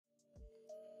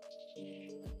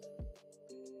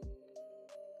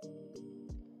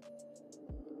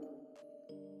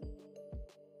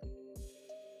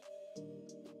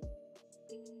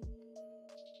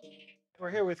We're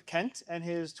here with Kent and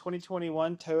his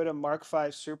 2021 Toyota Mark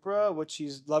V Supra, which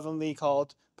he's lovingly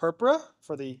called Purpura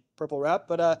for the purple wrap.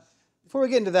 But before we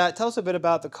get into that, tell us a bit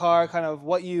about the car, kind of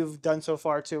what you've done so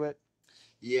far to it.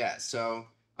 Yeah, so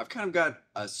I've kind of got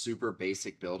a super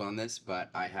basic build on this,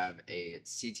 but I have a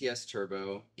CTS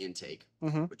turbo intake,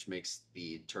 Hmm. which makes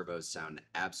the turbos sound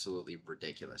absolutely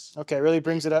ridiculous. Okay, really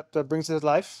brings it up, brings it to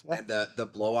life. Yeah. And the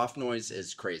blow off noise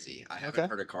is crazy. I haven't Okay.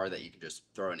 heard a car that you can just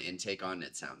throw an intake on and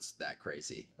it sounds that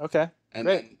crazy. Okay. And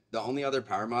Great. then the only other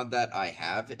power mod that I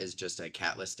have is just a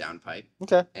catless downpipe.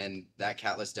 Okay. And that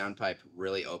catless downpipe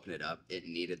really opened it up. It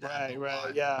needed that Right. a Right.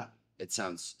 lot. Yeah. It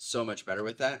sounds so much better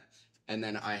with that. And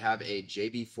then I have a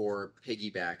JB4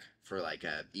 piggyback for like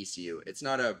a ECU. It's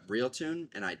not a real tune,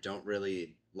 and I don't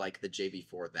really like the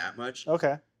JB4 that much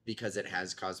Okay. because it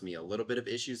has caused me a little bit of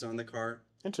issues on the car.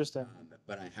 Interesting.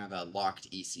 But I have a locked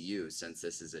ECU since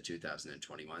this is a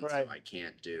 2021, Right. so I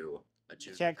can't do a You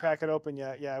tune. can't crack it open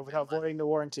yet. Yeah, without voiding the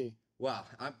warranty. Well,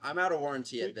 I'm out of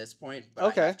warranty at this point, but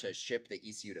Okay. I have to ship the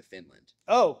ECU to Finland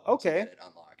Oh, to okay. get it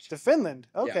unlocked. To Finland.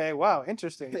 Okay. Wow.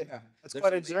 Interesting. Yeah, That's there's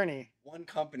quite a only journey. one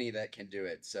company that can do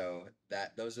it, so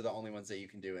those are the only ones that you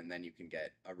can do, and then you can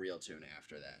get a real tune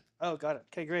after that. Oh, got it.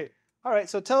 Okay, great. All right.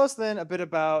 So tell us then a bit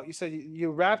about, you said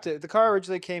you wrapped it. The car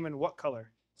originally came in what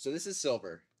color? So this is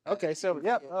silver. Okay, silver.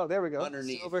 Yep. Oh, there we go.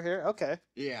 Underneath. Silver here. Okay.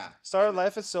 Yeah. Started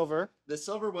life as silver. The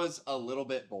silver was a little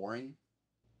bit boring,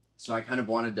 so I kind of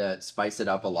wanted to spice it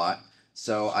up a lot.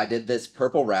 So I did this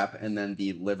purple wrap and then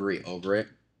the livery over it,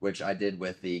 which I did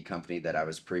with the company that I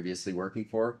was previously working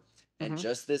for. And Mhm.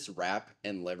 just this wrap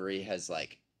and livery has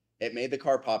it made the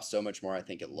car pop so much more. I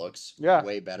think it looks Yeah.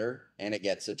 way better, and it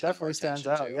gets a It ton more definitely stands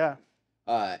attention out. too.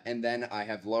 Yeah. And then I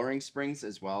have lowering springs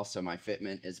as well, so my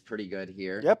fitment is pretty good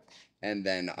here. Yep. And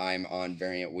then I'm on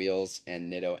variant wheels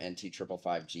and Nitto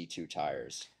NT555 G2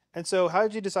 tires. And so, how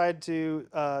did you decide to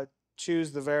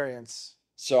choose the variants?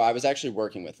 So I was actually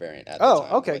working with Variant at the Oh,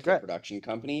 time okay, with a great. production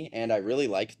company, and I really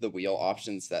liked the wheel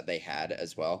options that they had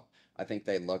as well. I think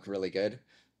they look really good.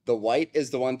 The white is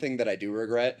the one thing that I do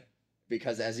regret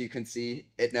because, as you can see,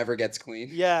 it never gets clean.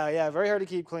 Yeah, yeah. Very hard to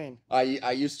keep clean. I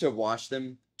used to wash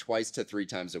them twice to three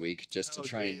times a week just to Oh,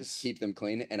 try and geez. keep them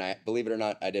clean, and I believe it or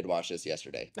not, I did wash this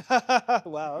yesterday.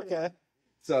 Wow. Okay.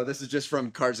 So this is just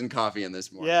from Cars and Coffee in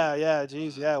this morning. Yeah, yeah.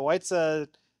 Geez, yeah. White's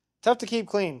tough to keep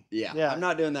clean. Yeah, Yeah. I'm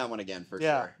not doing that one again for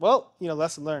Yeah. sure. Well,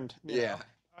 lesson learned. Yeah. All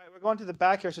right, we're going to the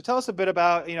back here. So tell us a bit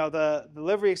about, the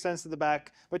livery extends to the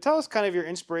back, but tell us kind of your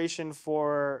inspiration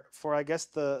for I guess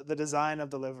the design of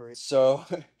the livery. So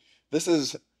this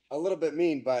is a little bit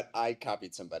mean, but I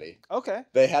copied somebody. Okay.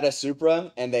 They had a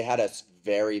Supra and they had a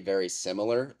very, very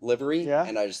similar livery. Yeah.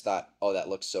 And I just thought, oh, that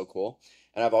looks so cool.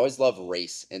 And I've always loved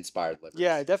race inspired liveries.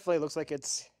 Yeah, it definitely looks like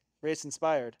it's race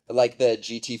inspired. Like the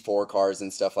GT4 cars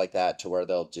and stuff like that, to where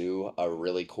they'll do a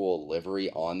really cool livery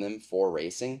on them for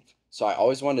racing. So I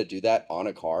always wanted to do that on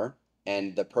a car.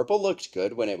 And the purple looked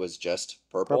good when it was just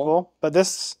purple. Purple, but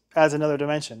this adds another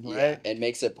dimension, Yeah, right? it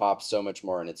makes it pop so much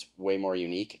more and it's way more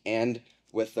unique. And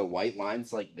with the white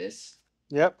lines like this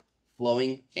Yep.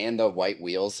 flowing and the white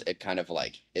wheels, it kind of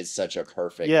is such a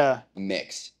perfect Yeah.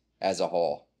 mix as a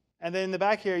whole. And then in the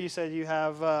back here, you said you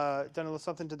have done a little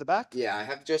something to the back. Yeah, I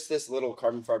have just this little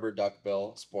carbon fiber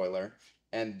duckbill spoiler,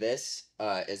 and this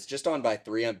is just on by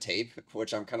 3M tape,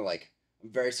 which I'm kind of I'm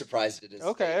very surprised it is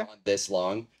Okay. on this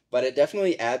long, but it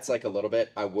definitely adds a little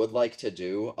bit. I would like to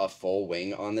do a full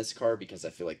wing on this car because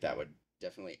I feel like that would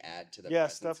definitely add to the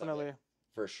Yes, presence of it, definitely.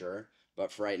 for sure.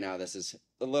 But for right now, this is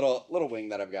the little wing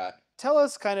that I've got. Tell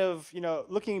us kind of,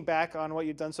 looking back on what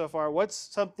you've done so far, what's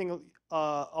something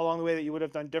along the way that you would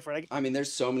have done different? I mean,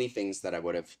 there's so many things that I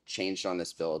would have changed on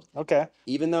this build. Okay.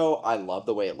 Even though I love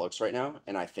the way it looks right now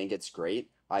and I think it's great,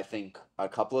 I think a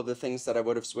couple of the things that I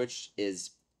would have switched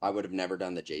is I would have never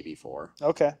done the JB4.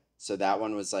 Okay. So that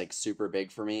one was super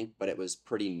big for me, but it was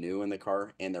pretty new in the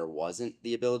car and there wasn't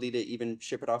the ability to even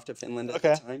ship it off to Finland at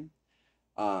Okay. the time.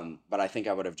 But I think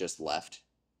I would have just left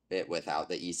it without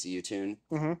the ECU tune.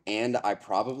 Mm-hmm. And I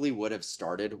probably would have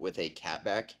started with a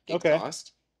catback Okay.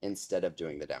 exhaust instead of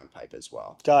doing the downpipe as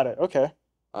well. Got it. Okay.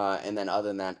 And then other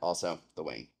than that, also the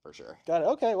wing for sure. Got it.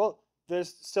 Okay. Well,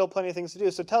 there's still plenty of things to do.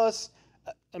 So tell us,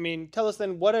 tell us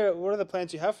then what are the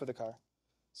plans you have for the car?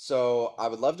 So I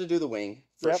would love to do the wing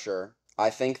for Yep. sure. I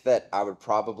think that I would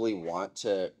probably want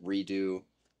to redo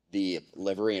the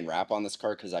livery and wrap on this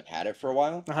car because I've had it for a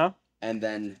while. Uh-huh. And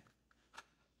then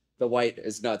the white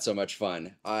is not so much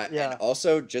fun. Yeah. And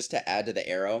also, just to add to the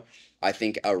aero, I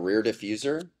think a rear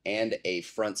diffuser and a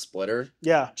front splitter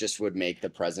Yeah. just would make the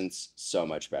presence so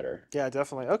much better. Yeah,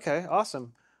 definitely. Okay.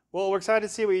 Awesome. Well, we're excited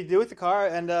to see what you do with the car,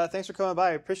 and thanks for coming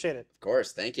by. I appreciate it. Of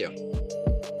course, thank you.